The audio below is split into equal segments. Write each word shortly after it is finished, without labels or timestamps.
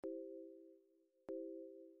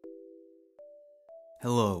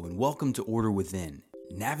Hello, and welcome to Order Within,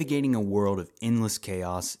 navigating a world of endless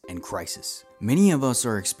chaos and crisis. Many of us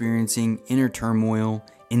are experiencing inner turmoil,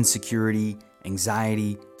 insecurity,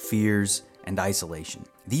 anxiety, fears, and isolation.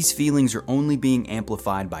 These feelings are only being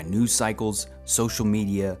amplified by news cycles, social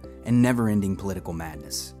media, and never-ending political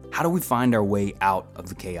madness. How do we find our way out of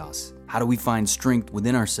the chaos? How do we find strength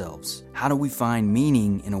within ourselves? How do we find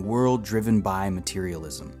meaning in a world driven by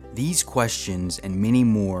materialism? These questions and many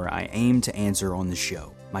more I aim to answer on the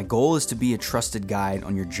show. My goal is to be a trusted guide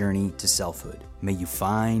on your journey to selfhood. May you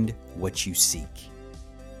find what you seek.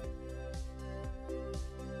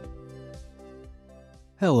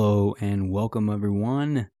 Hello and welcome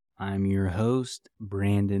everyone. I'm your host,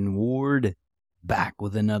 Brandon Ward, back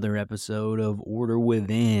with another episode of Order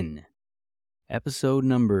Within. Episode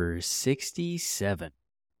number 67.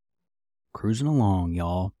 Cruising along,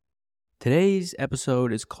 y'all. Today's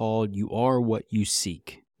episode is called You Are What You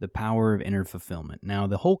Seek, the Power of Inner Fulfillment. Now,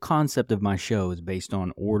 the whole concept of my show is based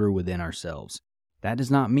on order within ourselves. That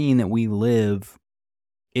does not mean that we live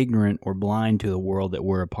ignorant or blind to the world that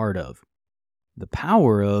we're a part of. The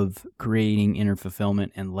power of creating inner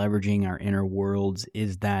fulfillment and leveraging our inner worlds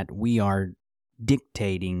is that we are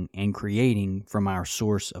dictating and creating from our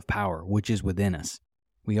source of power, which is within us.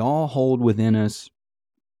 We all hold within us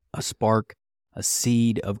a spark, a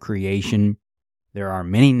seed of creation. There are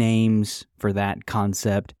many names for that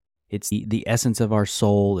concept. It's the essence of our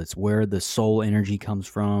soul. It's where the soul energy comes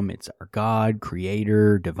from. It's our God,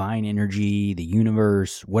 creator, divine energy, the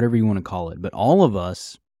universe, whatever you want to call it. But all of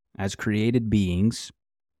us, as created beings,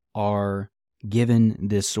 are given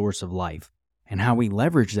this source of life. And how we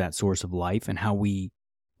leverage that source of life and how we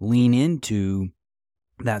lean into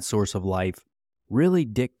that source of life really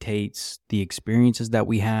dictates the experiences that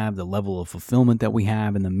we have, the level of fulfillment that we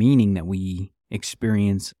have, and the meaning that we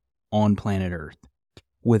experience on planet Earth.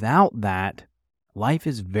 Without that, life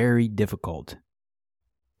is very difficult.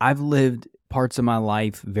 I've lived parts of my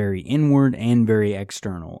life very inward and very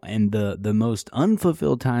external, and the most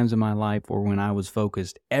unfulfilled times of my life were when I was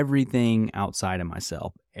focused everything outside of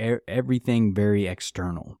myself, everything very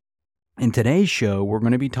external. In today's show, we're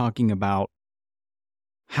going to be talking about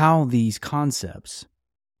how these concepts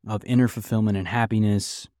of inner fulfillment and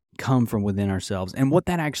happiness come from within ourselves and what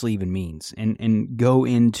that actually even means, and go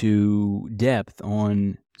into depth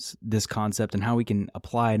on this concept and how we can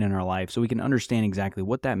apply it in our life so we can understand exactly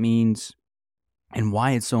what that means and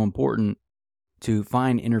why it's so important to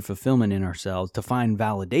find inner fulfillment in ourselves, to find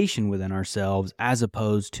validation within ourselves, as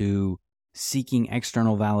opposed to seeking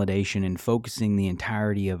external validation and focusing the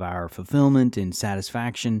entirety of our fulfillment and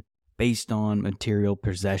satisfaction based on material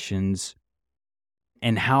possessions,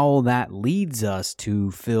 and how that leads us to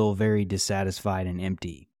feel very dissatisfied and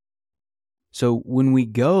empty. So when we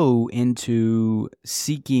go into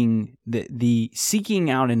seeking the seeking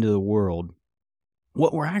out into the world,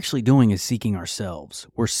 what we're actually doing is seeking ourselves.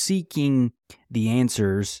 We're seeking the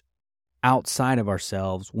answers outside of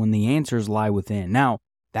ourselves when the answers lie within. Now,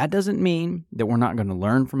 that doesn't mean that we're not going to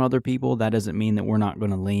learn from other people. That doesn't mean that we're not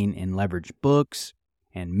going to lean and leverage books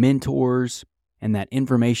and mentors, and that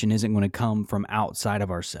information isn't going to come from outside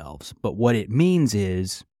of ourselves. But what it means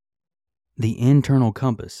is the internal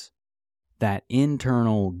compass, that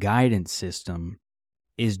internal guidance system,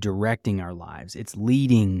 is directing our lives. It's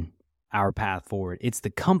leading our path forward. It's the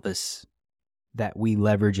compass that we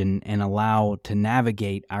leverage and allow to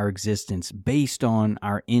navigate our existence based on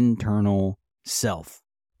our internal self,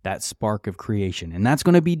 that spark of creation. And that's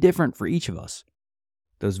going to be different for each of us.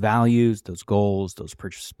 Those values, those goals, those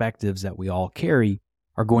perspectives that we all carry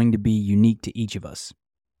are going to be unique to each of us.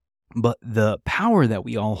 But the power that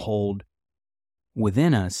we all hold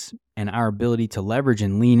within us and our ability to leverage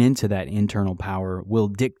and lean into that internal power will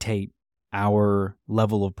dictate our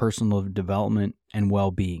level of personal development and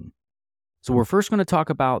well-being. So we're first going to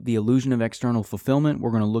talk about the illusion of external fulfillment.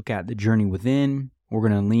 We're going to look at the journey within. We're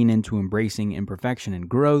going to lean into embracing imperfection and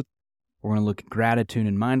growth. We're going to look at gratitude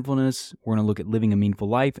and mindfulness. We're going to look at living a meaningful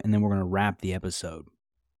life, and then we're going to wrap the episode.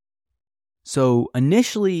 So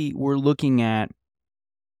initially, we're looking at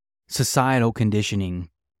societal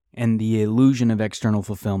conditioning and the illusion of external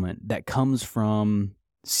fulfillment that comes from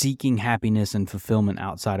seeking happiness and fulfillment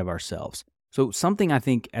outside of ourselves. So something I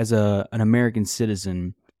think as an American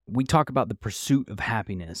citizen, we talk about the pursuit of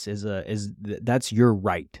happiness that's your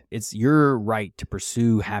right. It's your right to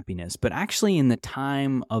pursue happiness. But actually, in the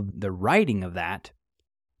time of the writing of that,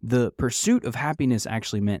 the pursuit of happiness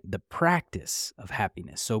actually meant the practice of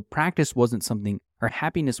happiness. So happiness wasn't something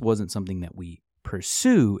that we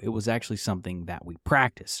pursue. It was actually something that we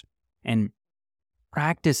practice. And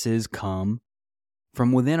practices come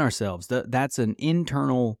from within ourselves. That's an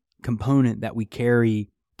internal component that we carry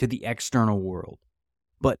to the external world.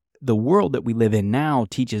 But the world that we live in now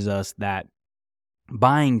teaches us that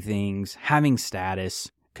buying things, having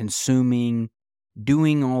status, consuming,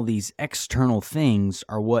 doing all these external things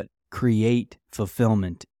are what create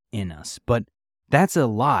fulfillment in us. But that's a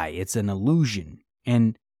lie. It's an illusion.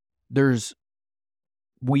 And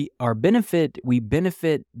we benefit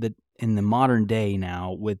in the modern day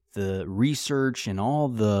now with the research and all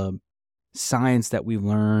the science that we've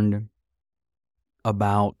learned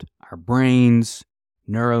about our brains,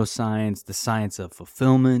 neuroscience, the science of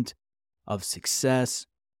fulfillment, of success.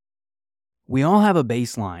 We all have a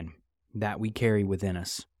baseline that we carry within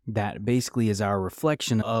us that basically is our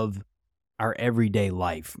reflection of our everyday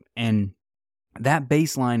life. And that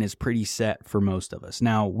baseline is pretty set for most of us.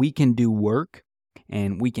 Now, we can do work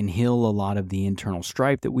and we can heal a lot of the internal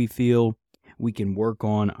strife that we feel. We can work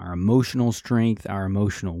on our emotional strength, our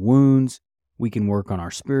emotional wounds. We can work on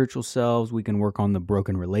our spiritual selves. We can work on the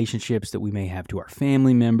broken relationships that we may have to our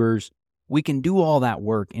family members. We can do all that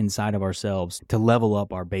work inside of ourselves to level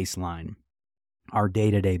up our baseline, our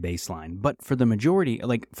day-to-day baseline. But for the majority,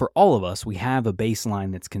 like for all of us, we have a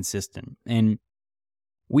baseline that's consistent. And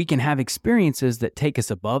we can have experiences that take us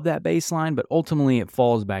above that baseline, but ultimately it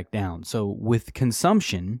falls back down. So with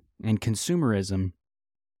consumption and consumerism,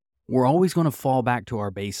 we're always going to fall back to our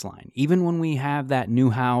baseline. Even when we have that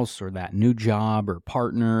new house or that new job or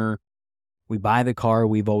partner, we buy the car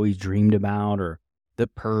we've always dreamed about or the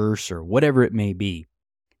purse or whatever it may be,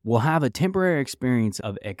 we'll have a temporary experience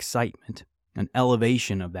of excitement, an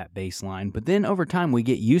elevation of that baseline. But then over time, we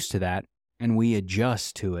get used to that and we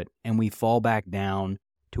adjust to it and we fall back down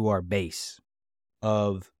to our base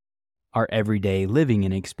of our everyday living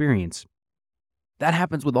and experience. That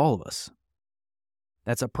happens with all of us.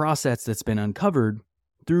 That's a process that's been uncovered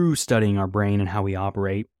through studying our brain and how we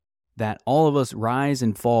operate, that all of us rise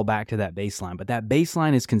and fall back to that baseline. But that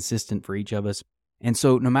baseline is consistent for each of us. And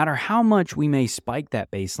so no matter how much we may spike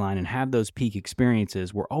that baseline and have those peak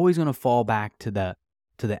experiences, we're always going to fall back to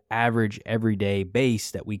the average everyday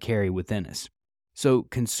base that we carry within us. So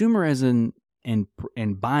consumerism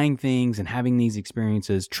and buying things and having these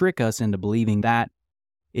experiences trick us into believing that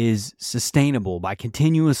is sustainable by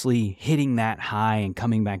continuously hitting that high and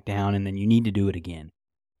coming back down, and then you need to do it again.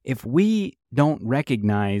 If we don't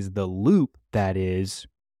recognize the loop that is,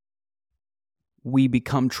 we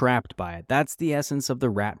become trapped by it. That's the essence of the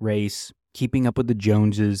rat race, keeping up with the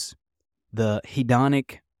Joneses, the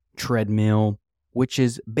hedonic treadmill, which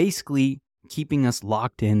is basically keeping us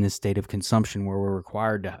locked in this state of consumption where we're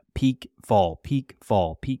required to peak, fall, peak,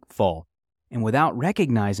 fall, peak, fall. And without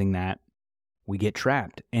recognizing that, we get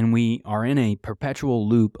trapped and we are in a perpetual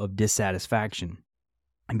loop of dissatisfaction.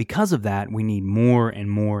 And because of that, we need more and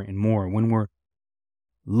more and more. When we're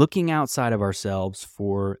looking outside of ourselves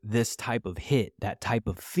for this type of hit, that type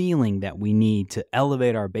of feeling that we need to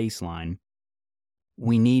elevate our baseline,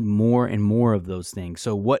 we need more and more of those things.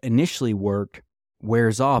 So what initially worked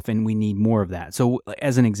wears off and we need more of that. So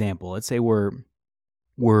as an example, let's say if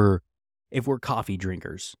we're coffee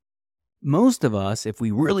drinkers. Most of us, if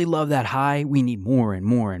we really love that high, we need more and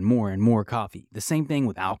more and more and more coffee. The same thing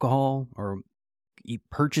with alcohol or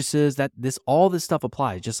purchases, all this stuff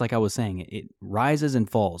applies, just like I was saying. It rises and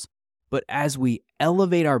falls. But as we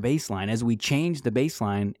elevate our baseline, as we change the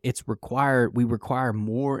baseline, we require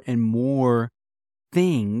more and more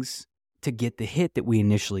things to get the hit that we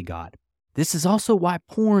initially got. This is also why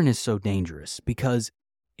porn is so dangerous, because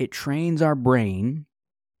it trains our brain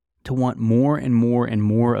to want more and more and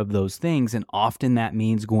more of those things, and often that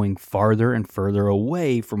means going farther and further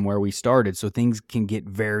away from where we started, so things can get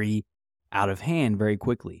very out of hand very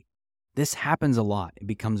quickly. This happens a lot. It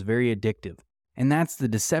becomes very addictive, and that's the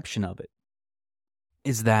deception of it,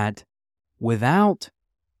 is that without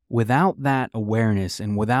that awareness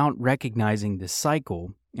and without recognizing this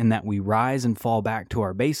cycle, and that we rise and fall back to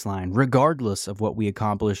our baseline, regardless of what we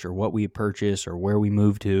accomplish or what we purchase or where we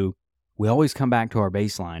move to, we always come back to our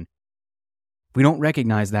baseline. If we don't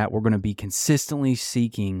recognize that, we're going to be consistently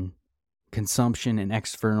seeking consumption and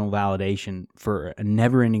external validation for a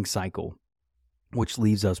never-ending cycle, which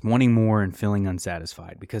leaves us wanting more and feeling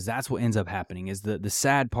unsatisfied, because that's what ends up happening. Is the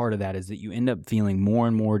sad part of that is that you end up feeling more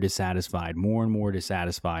and more dissatisfied,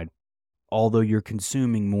 although you're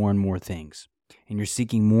consuming more and more things and you're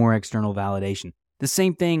seeking more external validation. The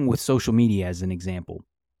same thing with social media as an example.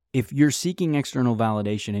 If you're seeking external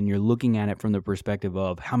validation and you're looking at it from the perspective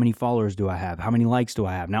of how many followers do I have? How many likes do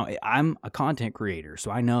I have? Now, I'm a content creator,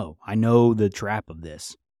 so I know the trap of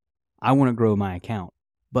this. I want to grow my account,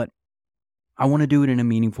 but I want to do it in a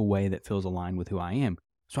meaningful way that feels aligned with who I am.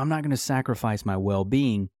 So I'm not going to sacrifice my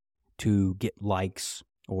well-being to get likes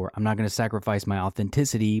or I'm not going to sacrifice my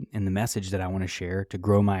authenticity and the message that I want to share to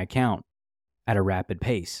grow my account at a rapid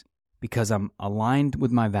pace because I'm aligned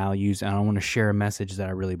with my values and I want to share a message that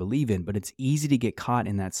I really believe in. But it's easy to get caught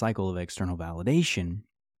in that cycle of external validation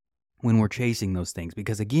when we're chasing those things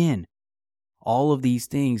because, again, all of these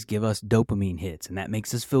things give us dopamine hits, and that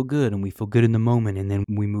makes us feel good, and we feel good in the moment, and then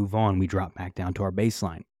we move on, we drop back down to our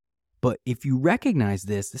baseline. But if you recognize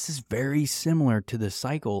this is very similar to the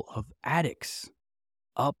cycle of addicts.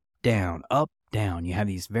 Up, down, up, down. You have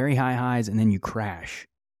these very high highs, and then you crash.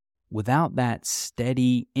 Without that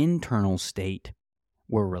steady internal state,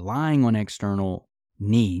 we're relying on external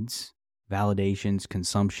needs, validations,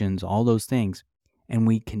 consumptions, all those things, and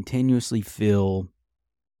we continuously feel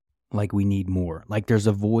like we need more, like there's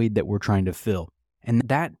a void that we're trying to fill. And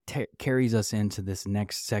that carries us into this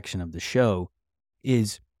next section of the show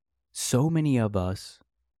is so many of us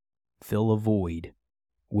fill a void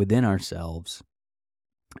within ourselves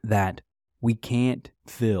that we can't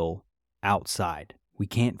fill outside. We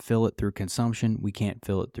can't fill it through consumption. We can't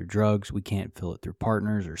fill it through drugs. We can't fill it through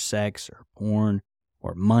partners or sex or porn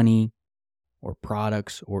or money or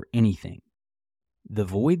products or anything. The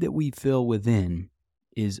void that we fill within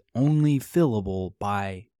is only fillable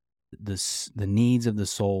by the needs of the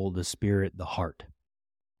soul, the spirit, the heart.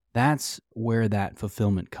 That's where that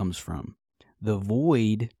fulfillment comes from. The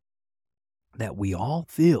void that we all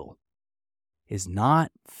feel is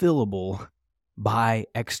not fillable by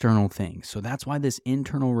external things. So that's why this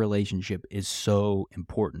internal relationship is so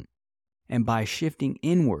important. And by shifting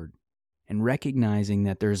inward and recognizing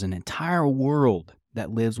that there's an entire world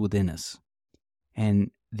that lives within us,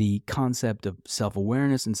 and the concept of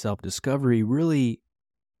self-awareness and self-discovery really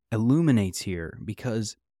illuminates here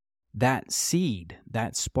because that seed,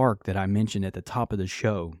 that spark that I mentioned at the top of the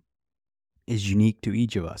show is unique to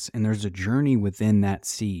each of us. And there's a journey within that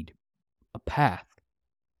seed, a path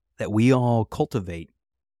that we all cultivate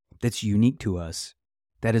that's unique to us,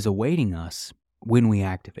 that is awaiting us when we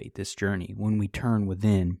activate this journey, when we turn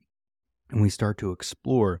within and we start to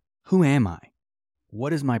explore, who am I?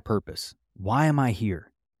 What is my purpose? Why am I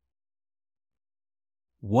here?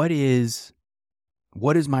 What is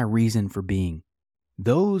my reason for being?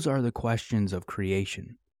 Those are the questions of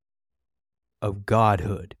creation, of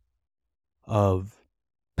godhood, of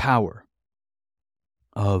power,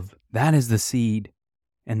 of that is the seed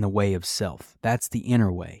and the way of self. That's the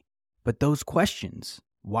inner way. But those questions,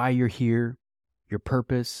 why you're here, your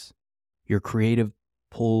purpose, your creative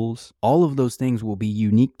pulls, all of those things will be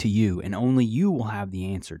unique to you, and only you will have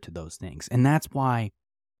the answer to those things. And that's why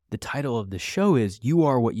the title of the show is You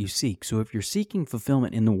Are What You Seek. So if you're seeking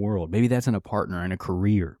fulfillment in the world, maybe that's in a partner, in a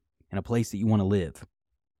career, in a place that you want to live,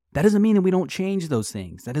 that doesn't mean that we don't change those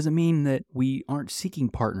things. That doesn't mean that we aren't seeking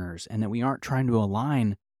partners and that we aren't trying to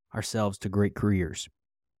align ourselves to great careers.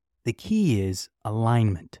 The key is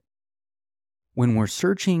alignment. When we're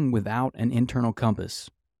searching without an internal compass,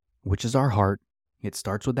 which is our heart, it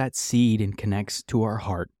starts with that seed and connects to our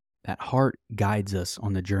heart. That heart guides us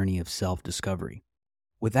on the journey of self-discovery.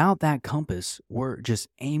 Without that compass, we're just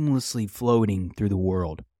aimlessly floating through the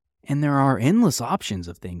world. And there are endless options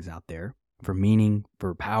of things out there for meaning,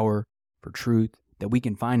 for power, for truth that we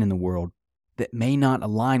can find in the world that may not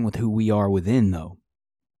align with who we are within, though.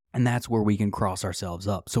 And that's where we can cross ourselves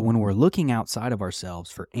up. So when we're looking outside of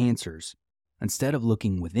ourselves for answers, instead of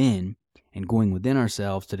looking within and going within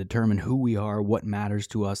ourselves to determine who we are, what matters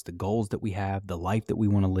to us, the goals that we have, the life that we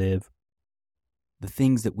want to live, the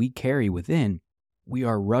things that we carry within, we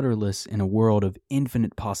are rudderless in a world of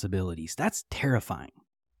infinite possibilities. That's terrifying.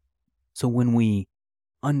 So when we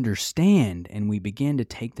understand and we begin to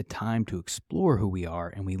take the time to explore who we are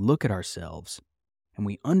and we look at ourselves and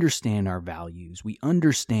we understand our values, we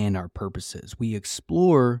understand our purposes, we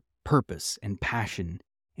explore purpose and passion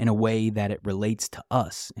in a way that it relates to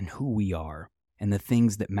us and who we are and the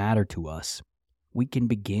things that matter to us, we can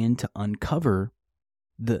begin to uncover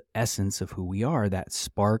the essence of who we are, that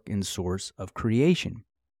spark and source of creation.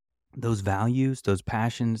 Those values, those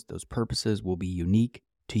passions, those purposes will be unique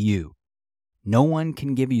to you. No one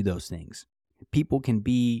can give you those things. People can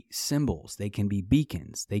be symbols, they can be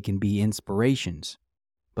beacons, they can be inspirations,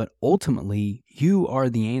 but ultimately, you are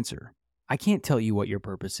the answer. I can't tell you what your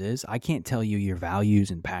purpose is. I can't tell you your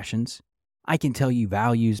values and passions. I can tell you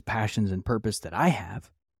values, passions, and purpose that I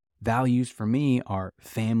have. Values for me are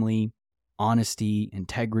family, honesty,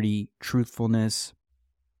 integrity, truthfulness,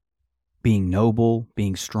 being noble,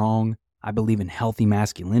 being strong. I believe in healthy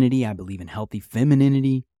masculinity. I believe in healthy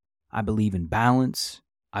femininity. I believe in balance.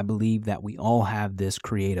 I believe that we all have this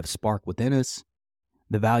creative spark within us.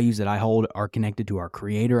 The values that I hold are connected to our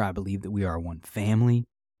Creator. I believe that we are one family.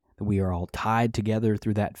 that we are all tied together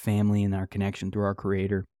through that family and our connection through our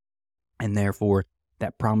Creator. And therefore,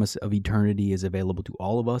 that promise of eternity is available to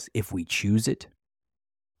all of us if we choose it.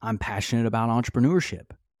 I'm passionate about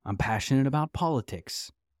entrepreneurship. I'm passionate about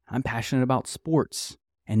politics. I'm passionate about sports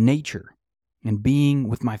and nature and being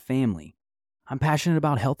with my family. I'm passionate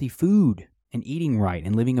about healthy food and eating right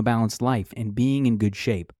and living a balanced life and being in good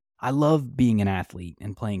shape. I love being an athlete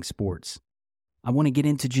and playing sports. I want to get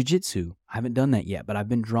into jiu-jitsu. I haven't done that yet, but I've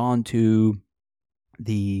been drawn to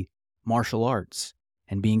the martial arts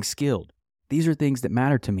and being skilled. These are things that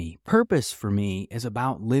matter to me. Purpose for me is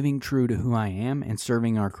about living true to who I am and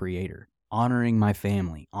serving our Creator, honoring my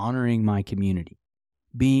family, honoring my community,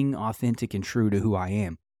 being authentic and true to who I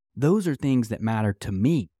am. Those are things that matter to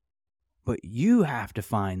me. But you have to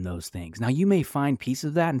find those things. Now, you may find pieces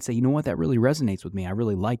of that and say, you know what, that really resonates with me. I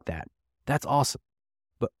really like that. That's awesome.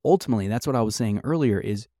 But ultimately, that's what I was saying earlier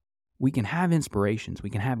is we can have inspirations.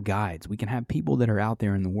 We can have guides. We can have people that are out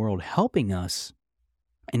there in the world helping us,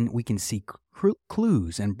 and we can see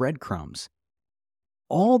clues and breadcrumbs.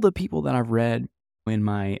 All the people that I've read in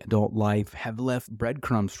my adult life have left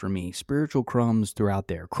breadcrumbs for me, spiritual crumbs throughout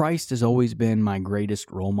there. Christ has always been my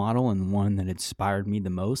greatest role model and one that inspired me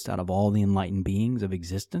the most out of all the enlightened beings of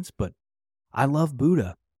existence. But I love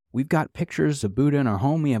Buddha. We've got pictures of Buddha in our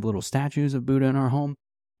home. We have little statues of Buddha in our home.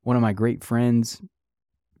 One of my great friends,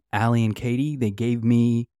 Allie and Katie, they gave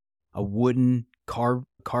me a wooden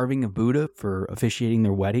carving of Buddha for officiating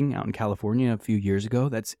their wedding out in California a few years ago.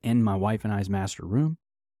 That's in my wife and I's master room.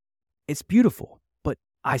 It's beautiful, but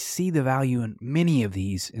I see the value in many of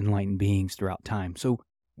these enlightened beings throughout time. So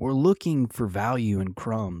we're looking for value and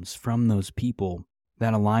crumbs from those people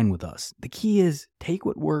that align with us. The key is take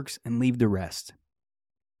what works and leave the rest.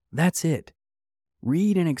 That's it.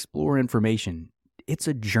 Read and explore information. It's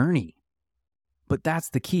a journey. But that's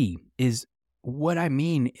the key, is what I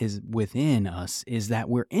mean is within us is that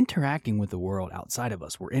we're interacting with the world outside of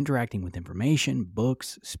us. We're interacting with information,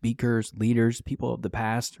 books, speakers, leaders, people of the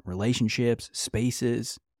past, relationships,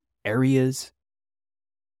 spaces, areas.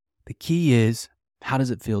 The key is, how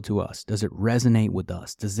does it feel to us? Does it resonate with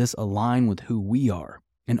us? Does this align with who we are?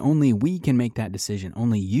 And only we can make that decision.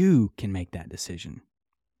 Only you can make that decision.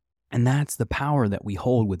 And that's the power that we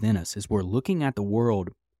hold within us, is we're looking at the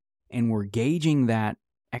world and we're gauging that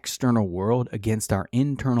external world against our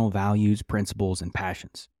internal values, principles, and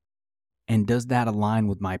passions. And does that align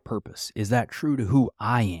with my purpose? Is that true to who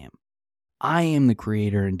I am? I am the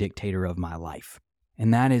creator and dictator of my life.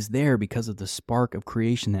 And that is there because of the spark of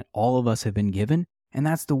creation that all of us have been given. And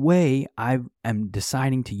that's the way I am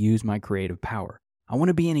deciding to use my creative power. I want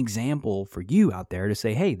to be an example for you out there to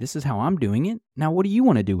say, hey, this is how I'm doing it. Now, what do you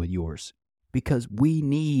want to do with yours? Because we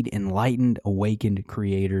need enlightened, awakened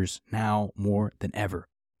creators now more than ever.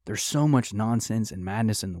 There's so much nonsense and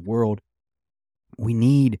madness in the world. We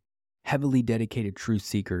need heavily dedicated truth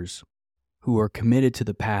seekers who are committed to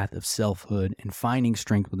the path of selfhood and finding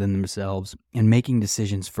strength within themselves and making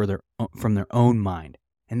decisions from their own mind.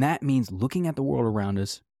 And that means looking at the world around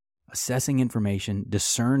us, assessing information,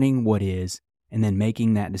 discerning what is, and then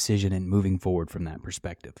making that decision and moving forward from that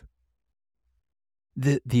perspective.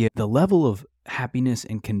 The level of happiness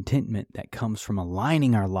and contentment that comes from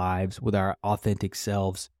aligning our lives with our authentic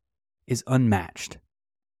selves is unmatched.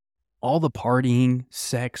 All the partying,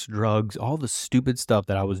 sex, drugs, all the stupid stuff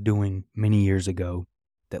that I was doing many years ago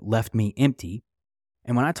that left me empty.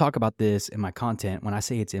 And when I talk about this in my content, when I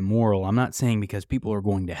say it's immoral, I'm not saying because people are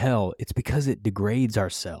going to hell. It's because it degrades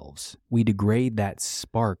ourselves. We degrade that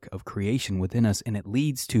spark of creation within us, and it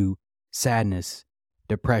leads to sadness,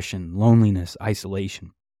 depression, loneliness,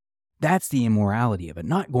 isolation. That's the immorality of it.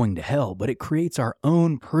 Not going to hell, but it creates our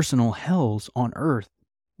own personal hells on earth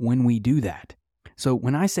when we do that. So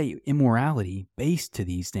when I say immorality based to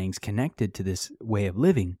these things, connected to this way of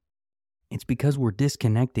living, it's because we're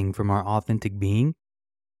disconnecting from our authentic being,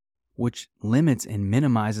 which limits and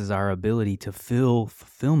minimizes our ability to feel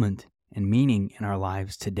fulfillment and meaning in our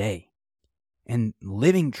lives today. And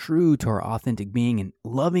living true to our authentic being and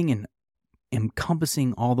loving and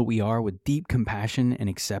encompassing all that we are with deep compassion and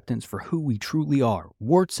acceptance for who we truly are,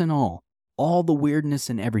 warts and all the weirdness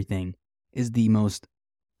and everything, is the most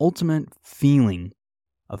ultimate feeling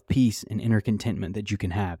of peace and inner contentment that you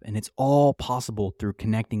can have. And it's all possible through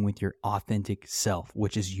connecting with your authentic self,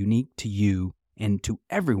 which is unique to you and to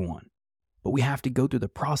everyone. But we have to go through the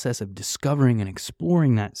process of discovering and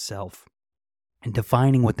exploring that self and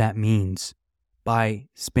defining what that means by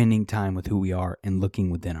spending time with who we are and looking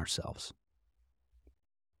within ourselves.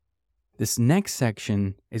 This next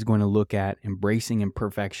section is going to look at embracing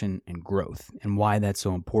imperfection and growth and why that's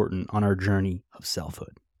so important on our journey of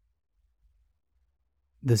selfhood.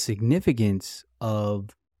 the significance of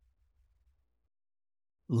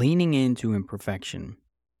leaning into imperfection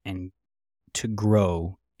and to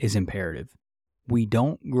grow is imperative. We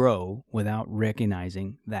don't grow without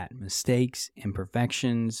recognizing that mistakes,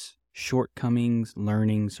 imperfections, shortcomings,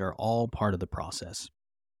 learnings are all part of the process.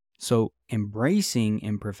 So embracing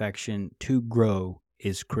imperfection to grow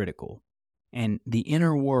is critical. And the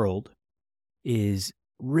inner world is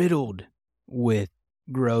riddled with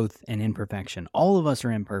growth and imperfection. All of us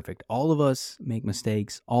are imperfect. All of us make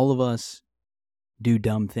mistakes. All of us do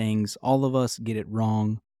dumb things. All of us get it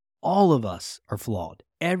wrong. All of us are flawed.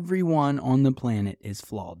 Everyone on the planet is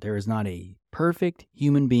flawed. There is not a perfect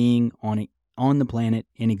human being on the planet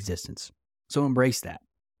in existence. So embrace that.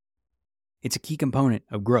 It's a key component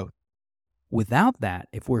of growth. Without that,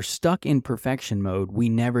 if we're stuck in perfection mode, we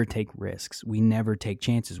never take risks. We never take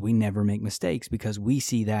chances. We never make mistakes because we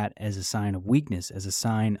see that as a sign of weakness, as a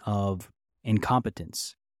sign of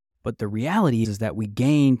incompetence. But the reality is that we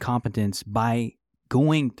gain competence by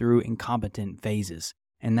going through incompetent phases.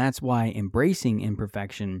 And that's why embracing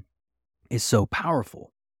imperfection is so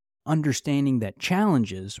powerful. Understanding that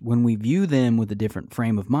challenges, when we view them with a different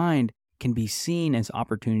frame of mind, can be seen as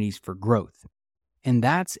opportunities for growth. And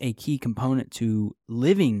that's a key component to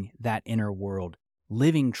living that inner world.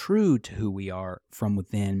 Living true to who we are from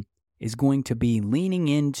within is going to be leaning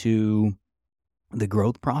into the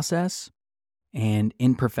growth process and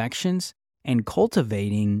imperfections and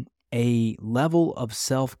cultivating a level of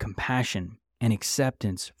self-compassion and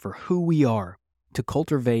acceptance for who we are to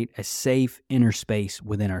cultivate a safe inner space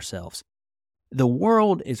within ourselves. The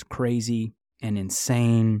world is crazy and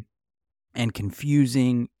insane and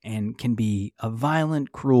confusing and can be a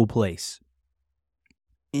violent, cruel place.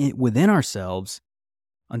 Within ourselves,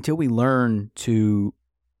 until we learn to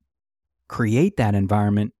create that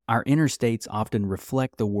environment, our inner states often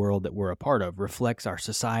reflect the world that we're a part of, reflects our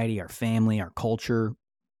society, our family, our culture,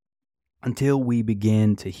 until we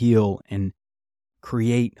begin to heal and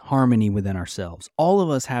create harmony within ourselves. All of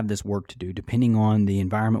us have this work to do, depending on the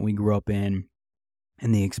environment we grew up in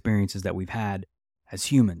and the experiences that we've had as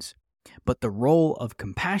humans. But the role of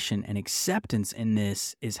compassion and acceptance in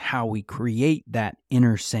this is how we create that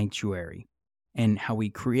inner sanctuary and how we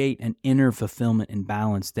create an inner fulfillment and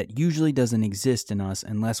balance that usually doesn't exist in us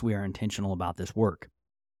unless we are intentional about this work.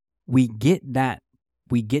 We get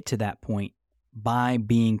to that point by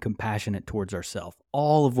being compassionate towards ourselves,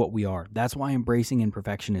 all of what we are. That's why embracing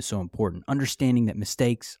imperfection is so important. Understanding that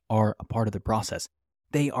mistakes are a part of the process.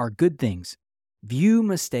 They are good things. View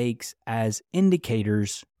mistakes as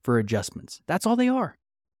indicators for adjustments. That's all they are.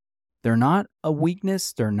 They're not a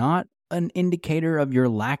weakness. They're not an indicator of your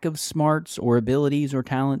lack of smarts or abilities or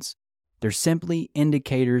talents. They're simply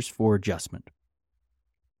indicators for adjustment.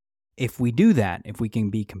 If we do that, if we can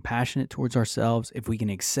be compassionate towards ourselves, if we can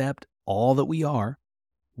accept all that we are,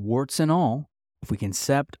 warts and all, if we can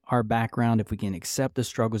accept our background, if we can accept the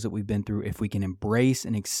struggles that we've been through, if we can embrace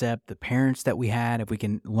and accept the parents that we had, if we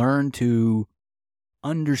can learn to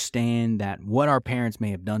understand that what our parents may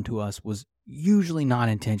have done to us was usually not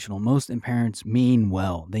intentional. Most parents mean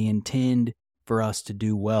well. They intend for us to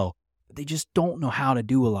do well, but they just don't know how to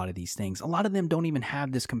do a lot of these things. A lot of them don't even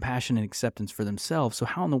have this compassion and acceptance for themselves. So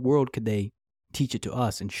how in the world could they teach it to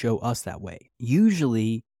us and show us that way?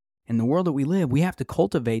 Usually, in the world that we live, we have to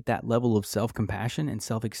cultivate that level of self-compassion and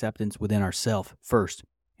self-acceptance within ourselves first.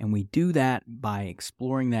 And we do that by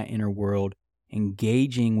exploring that inner world,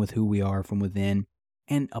 engaging with who we are from within,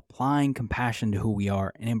 and applying compassion to who we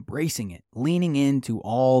are and embracing it, leaning into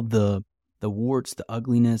all the warts, the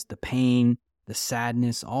ugliness, the pain, the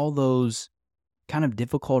sadness, all those kind of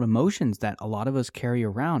difficult emotions that a lot of us carry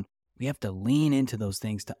around. We have to lean into those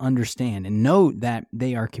things to understand and know that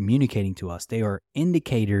they are communicating to us. They are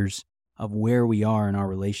indicators of where we are in our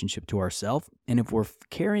relationship to ourselves. And if we're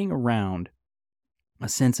carrying around a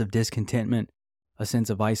sense of discontentment, a sense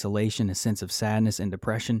of isolation, a sense of sadness and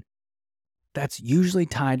depression, that's usually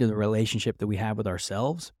tied to the relationship that we have with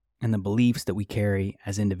ourselves and the beliefs that we carry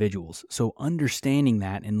as individuals. So understanding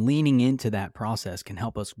that and leaning into that process can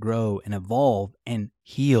help us grow and evolve and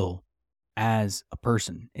heal as a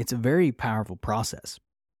person. It's a very powerful process.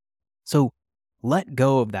 So let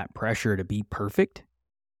go of that pressure to be perfect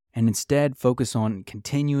and instead focus on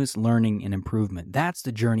continuous learning and improvement. That's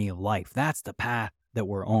the journey of life. That's the path that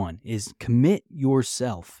we're on, is commit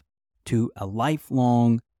yourself to a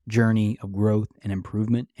lifelong journey of growth and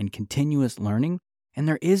improvement and continuous learning. And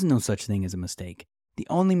there is no such thing as a mistake. The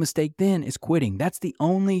only mistake then is quitting. That's the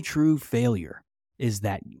only true failure, is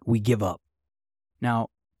that we give up. Now,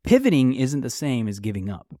 pivoting isn't the same as giving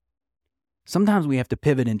up. Sometimes we have to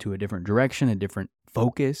pivot into a different direction, a different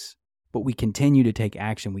focus, but we continue to take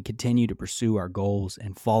action. We continue to pursue our goals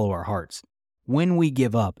and follow our hearts. When we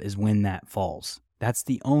give up is when that falls. That's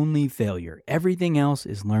the only failure. Everything else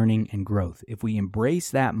is learning and growth. If we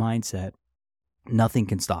embrace that mindset, nothing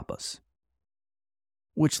can stop us.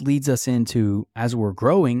 Which leads us into, as we're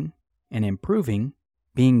growing and improving,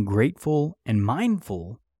 being grateful and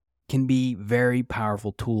mindful can be very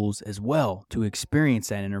powerful tools as well to experience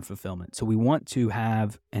that inner fulfillment. So we want to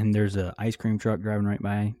have, and there's an ice cream truck driving right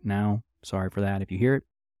by now. Sorry for that if you hear it.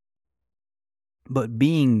 But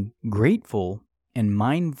being grateful and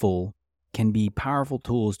mindful can be powerful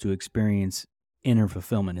tools to experience inner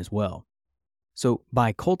fulfillment as well. So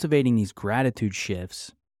by cultivating these gratitude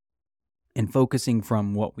shifts and focusing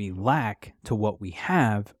from what we lack to what we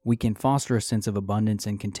have, we can foster a sense of abundance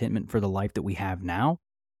and contentment for the life that we have now.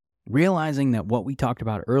 Realizing that what we talked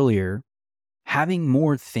about earlier, having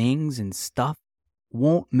more things and stuff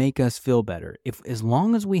won't make us feel better. As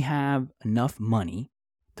long as we have enough money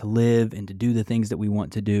to live and to do the things that we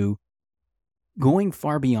want to do, going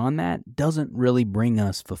far beyond that doesn't really bring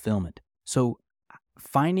us fulfillment. So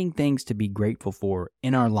finding things to be grateful for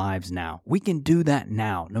in our lives now, we can do that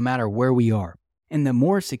now, no matter where we are. And the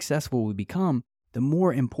more successful we become, the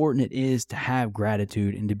more important it is to have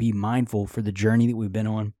gratitude and to be mindful for the journey that we've been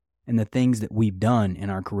on and the things that we've done in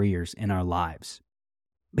our careers, in our lives.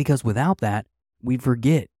 Because without that, we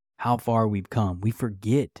forget how far we've come. We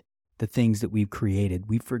forget the things that we've created.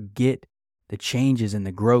 We forget the changes and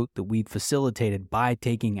the growth that we've facilitated by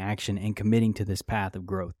taking action and committing to this path of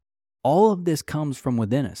growth. All of this comes from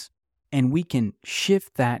within us, and we can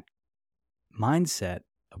shift that mindset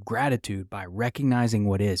of gratitude by recognizing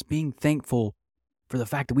what is, being thankful for the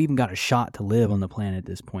fact that we even got a shot to live on the planet at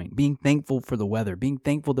this point, being thankful for the weather, being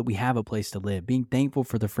thankful that we have a place to live, being thankful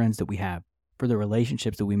for the friends that we have, for the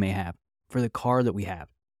relationships that we may have, for the car that we have.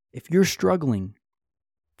 If you're struggling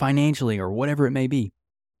financially or whatever it may be,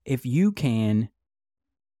 if you can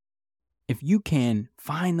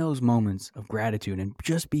find those moments of gratitude and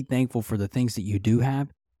just be thankful for the things that you do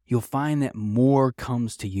have, you'll find that more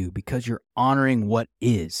comes to you because you're honoring what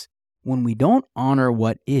is. When we don't honor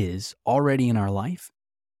what is already in our life,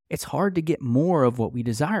 it's hard to get more of what we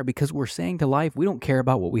desire because we're saying to life, we don't care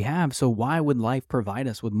about what we have, so why would life provide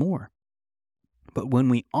us with more? But when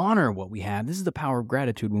we honor what we have, this is the power of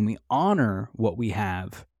gratitude. When we honor what we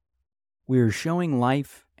have, we're showing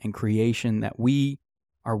life and creation that we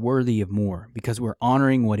are worthy of more because we're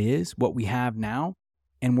honoring what is, what we have now,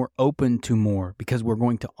 and we're open to more because we're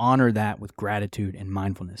going to honor that with gratitude and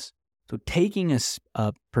mindfulness. So taking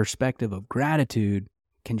a perspective of gratitude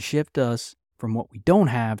can shift us from what we don't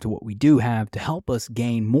have to what we do have to help us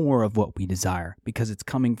gain more of what we desire because it's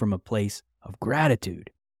coming from a place of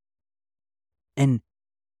gratitude. And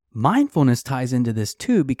mindfulness ties into this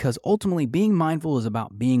too because ultimately being mindful is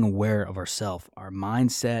about being aware of ourselves, our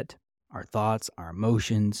mindset, our thoughts, our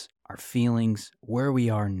emotions, our feelings, where we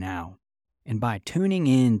are now. And by tuning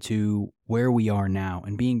in to where we are now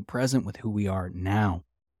and being present with who we are now,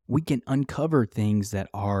 we can uncover things that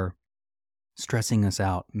are stressing us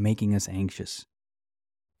out, making us anxious.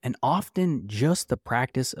 And often just the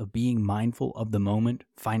practice of being mindful of the moment,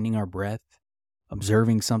 finding our breath,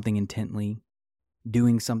 observing something intently,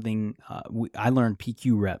 doing something, I learned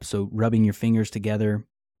PQ reps, so rubbing your fingers together,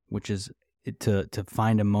 which is to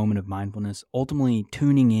find a moment of mindfulness, ultimately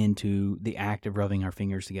tuning into the act of rubbing our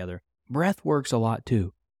fingers together. Breath works a lot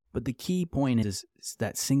too, but the key point is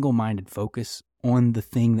that single-minded focus on the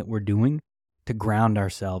thing that we're doing to ground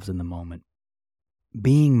ourselves in the moment.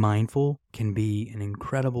 Being mindful can be an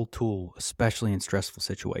incredible tool, especially in stressful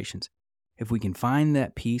situations. If we can find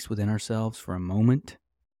that peace within ourselves for a moment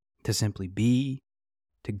to simply be,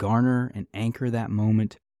 to garner and anchor that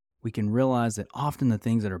moment, we can realize that often the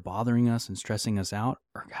things that are bothering us and stressing us out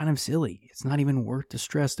are kind of silly. It's not even worth the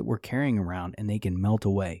stress that we're carrying around, and they can melt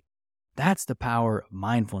away. That's the power of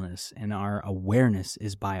mindfulness, and our awareness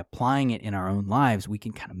is by applying it in our own lives, we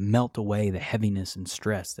can kind of melt away the heaviness and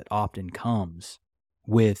stress that often comes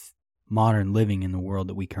with modern living in the world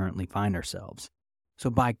that we currently find ourselves. So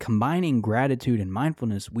by combining gratitude and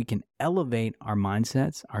mindfulness, we can elevate our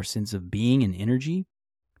mindsets, our sense of being and energy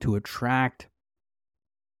to attract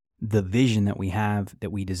the vision that we have,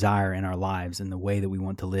 that we desire in our lives and the way that we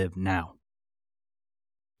want to live now.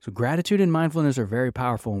 So gratitude and mindfulness are very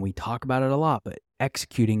powerful, and we talk about it a lot, but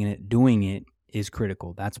executing it, doing it is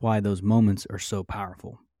critical. That's why those moments are so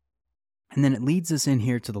powerful. And then it leads us in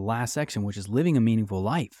here to the last section, which is living a meaningful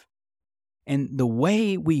life. And the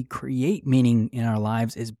way we create meaning in our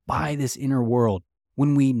lives is by this inner world.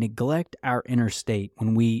 When we neglect our inner state,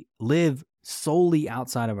 when we live solely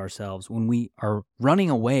outside of ourselves, when we are running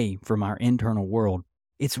away from our internal world,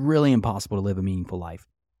 it's really impossible to live a meaningful life.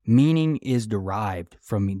 Meaning is derived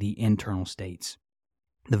from the internal states,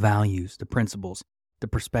 the values, the principles, the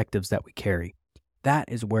perspectives that we carry. That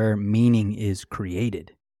is where meaning is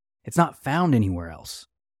created. It's not found anywhere else.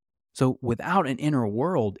 So without an inner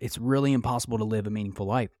world, it's really impossible to live a meaningful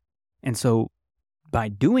life. And so by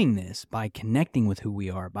doing this, by connecting with who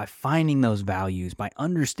we are, by finding those values, by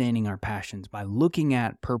understanding our passions, by looking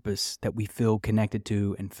at purpose that we feel connected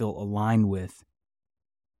to and feel aligned with,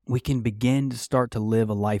 we can begin to start to live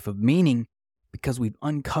a life of meaning because we've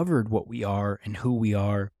uncovered what we are and who we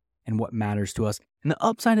are and what matters to us. And the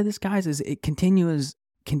upside of this, guys, is it continues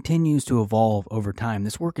to evolve over time.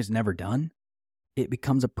 This work is never done. It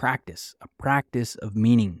becomes a practice of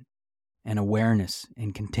meaning and awareness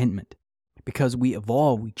and contentment. Because we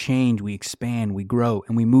evolve, we change, we expand, we grow,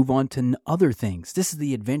 and we move on to other things. This is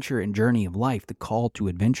the adventure and journey of life. The call to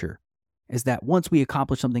adventure is that once we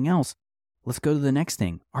accomplish something else, let's go to the next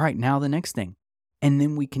thing. All right, now the next thing. And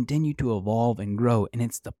then we continue to evolve and grow. And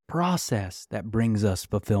it's the process that brings us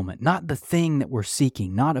fulfillment, not the thing that we're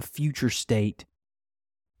seeking, not a future state,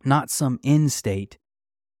 not some end state,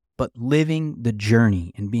 but living the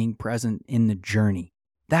journey and being present in the journey.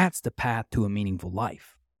 That's the path to a meaningful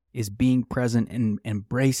life, is being present and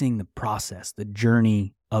embracing the process, the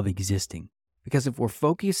journey of existing. Because if we're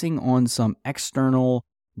focusing on some external,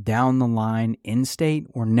 down the line end state,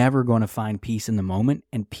 we're never going to find peace in the moment,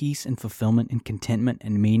 and peace and fulfillment and contentment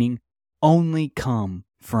and meaning only come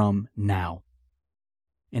from now.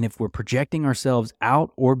 And if we're projecting ourselves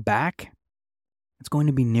out or back, it's going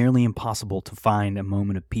to be nearly impossible to find a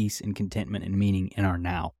moment of peace and contentment and meaning in our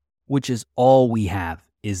now, which is all we have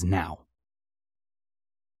is now.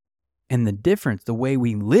 And the difference, the way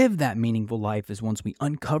we live that meaningful life, is once we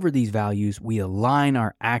uncover these values, we align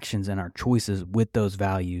our actions and our choices with those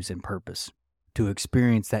values and purpose to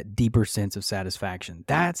experience that deeper sense of satisfaction.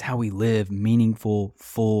 That's how we live meaningful,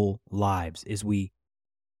 full lives, is we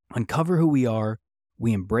uncover who we are,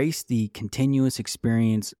 we embrace the continuous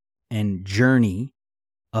experience and journey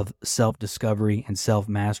of self-discovery and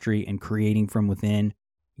self-mastery and creating from within,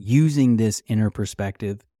 using this inner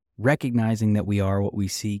perspective, recognizing that we are what we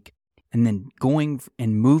seek, and then going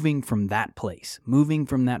and moving from that place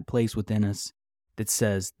within us that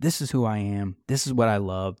says, this is who I am, this is what I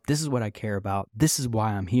love, this is what I care about, this is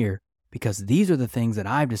why I'm here, because these are the things that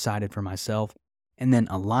I've decided for myself, and then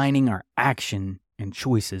aligning our action and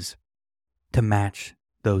choices to match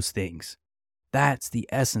those things. That's the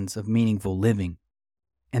essence of meaningful living.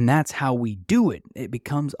 And that's how we do it. It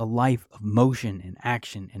becomes a life of motion and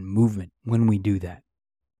action and movement when we do that.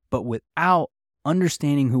 But without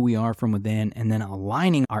understanding who we are from within and then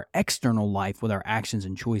aligning our external life with our actions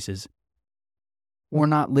and choices, we're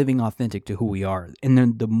not living authentic to who we are. And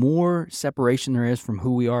then the more separation there is from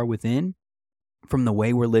who we are within, from the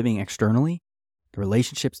way we're living externally, the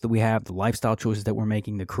relationships that we have, the lifestyle choices that we're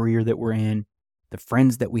making, the career that we're in, the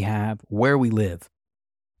friends that we have, where we live,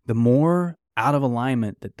 the more out of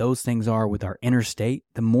alignment that those things are with our inner state,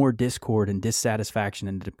 the more discord and dissatisfaction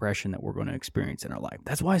and depression that we're going to experience in our life.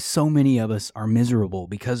 That's why so many of us are miserable,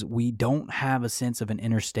 because we don't have a sense of an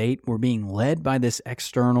inner state. We're being led by this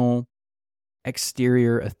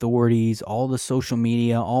exterior authorities, all the social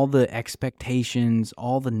media, all the expectations,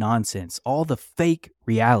 all the nonsense, all the fake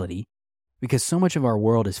reality, because so much of our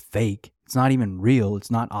world is fake. It's not even real.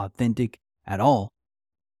 It's not authentic at all.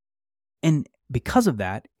 And because of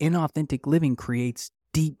that, inauthentic living creates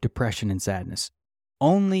deep depression and sadness.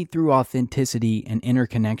 Only through authenticity and inner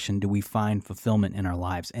connection do we find fulfillment in our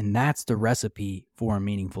lives. And that's the recipe for a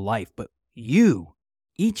meaningful life. But you,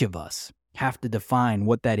 each of us, have to define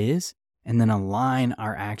what that is and then align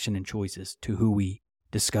our action and choices to who we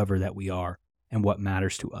discover that we are and what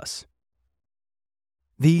matters to us.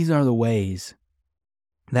 These are the ways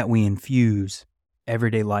that we infuse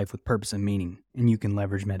everyday life with purpose and meaning. And you can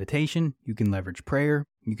leverage meditation, you can leverage prayer,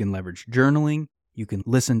 you can leverage journaling, you can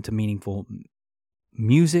listen to meaningful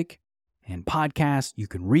music and podcasts, you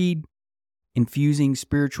can read infusing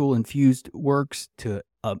spiritual infused works to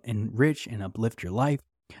enrich and uplift your life.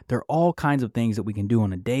 There are all kinds of things that we can do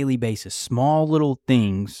on a daily basis, small little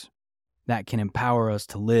things that can empower us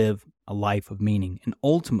to live a life of meaning and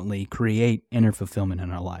ultimately create inner fulfillment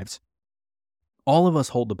in our lives. All of us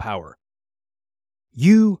hold the power.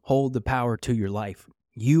 You hold the power to your life.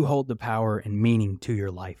 You hold the power and meaning to your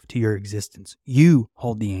life, to your existence. You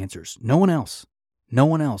hold the answers. No one else. No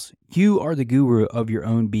one else. You are the guru of your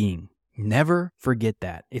own being. Never forget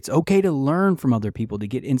that. It's okay to learn from other people, to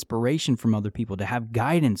get inspiration from other people, to have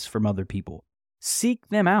guidance from other people. Seek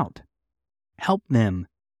them out. Help them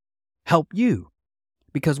help you.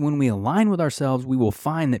 Because when we align with ourselves, we will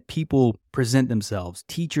find that people present themselves.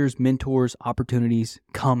 Teachers, mentors, opportunities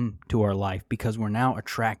come to our life because we're now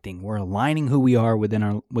attracting. We're aligning who we are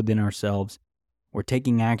within ourselves. We're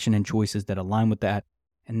taking action and choices that align with that,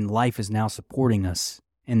 and life is now supporting us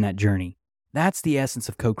in that journey. That's the essence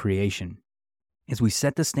of co-creation, is we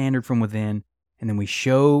set the standard from within, and then we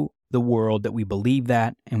show the world that we believe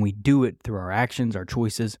that, and we do it through our actions, our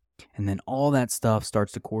choices, and then all that stuff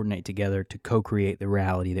starts to coordinate together to co-create the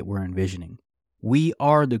reality that we're envisioning. We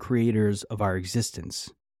are the creators of our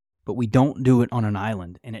existence, but we don't do it on an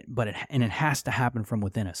island, and it has to happen from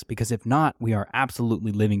within us, because if not, we are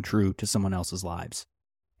absolutely living true to someone else's lives.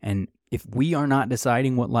 And if we are not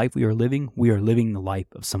deciding what life we are living the life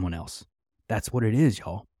of someone else. That's what it is,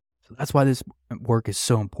 y'all. So that's why this work is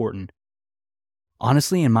so important.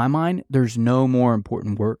 Honestly, in my mind, there's no more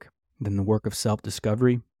important work than the work of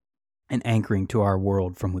self-discovery and anchoring to our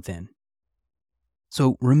world from within.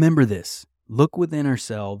 So remember this. Look within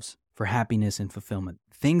ourselves for happiness and fulfillment.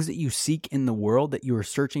 Things that you seek in the world that you are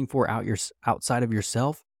searching for outside of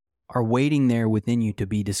yourself are waiting there within you to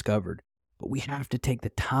be discovered. But we have to take the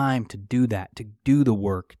time to do that, to do the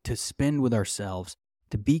work, to spend with ourselves,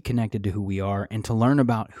 to be connected to who we are, and to learn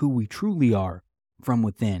about who we truly are from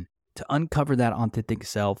within, to uncover that authentic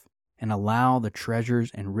self and allow the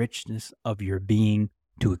treasures and richness of your being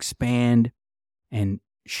to expand and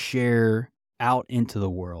share out into the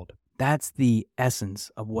world. That's the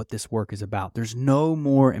essence of what this work is about. There's no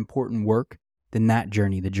more important work than that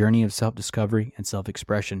journey, the journey of self-discovery and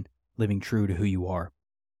self-expression, living true to who you are.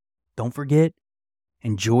 Don't forget,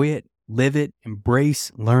 enjoy it, live it,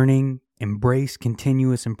 embrace learning, embrace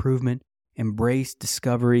continuous improvement, embrace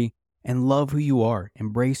discovery, and love who you are.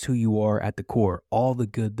 Embrace who you are at the core, all the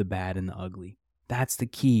good, the bad, and the ugly. That's the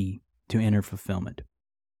key to inner fulfillment.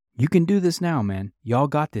 You can do this now, man. Y'all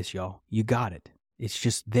got this, y'all. You got it. It's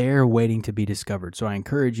just there waiting to be discovered. So I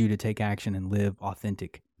encourage you to take action and live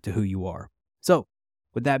authentic to who you are. So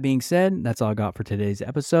with that being said, that's all I got for today's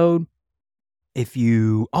episode.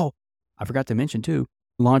 I forgot to mention too,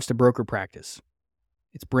 launched a broker practice.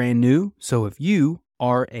 It's brand new. So if you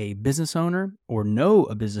are a business owner or know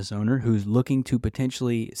a business owner who's looking to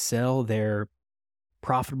potentially sell their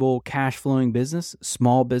profitable cash flowing business,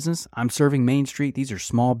 small business, I'm serving Main Street. These are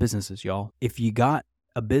small businesses, y'all. If you got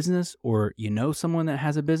a business or you know someone that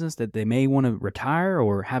has a business that they may want to retire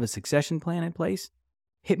or have a succession plan in place,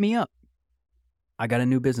 hit me up. I got a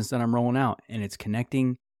new business that I'm rolling out, and it's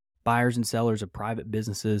connecting buyers and sellers of private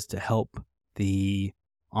businesses to help the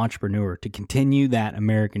entrepreneur to continue that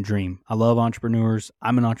American dream. I love entrepreneurs.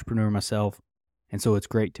 I'm an entrepreneur myself. And so it's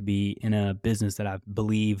great to be in a business that I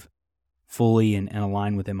believe fully and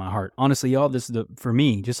align within my heart. Honestly, y'all, this is for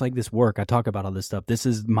me, just like this work, I talk about all this stuff. This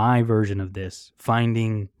is my version of this,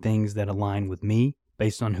 finding things that align with me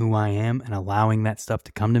based on who I am and allowing that stuff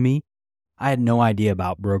to come to me. I had no idea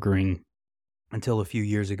about brokering until a few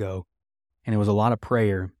years ago. And it was a lot of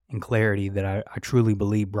prayer and clarity that I truly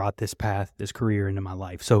believe brought this path, this career into my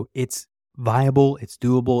life. So it's viable, it's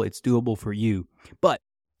doable for you. But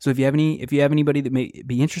so if you have anybody that may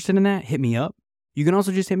be interested in that, hit me up. You can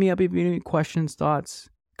also just hit me up if you have any questions, thoughts,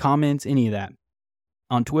 comments, any of that.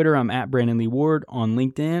 On Twitter, I'm at Brandon Lee Ward. On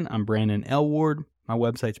LinkedIn, I'm Brandon L. Ward. My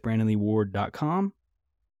website's brandonleeward.com.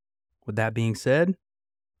 With that being said,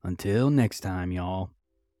 until next time, y'all.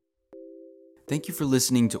 Thank you for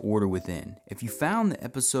listening to Order Within. If you found the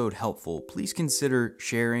episode helpful, please consider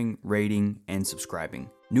sharing, rating, and subscribing.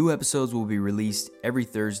 New episodes will be released every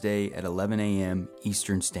Thursday at 11 a.m.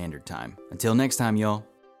 Eastern Standard Time. Until next time, y'all.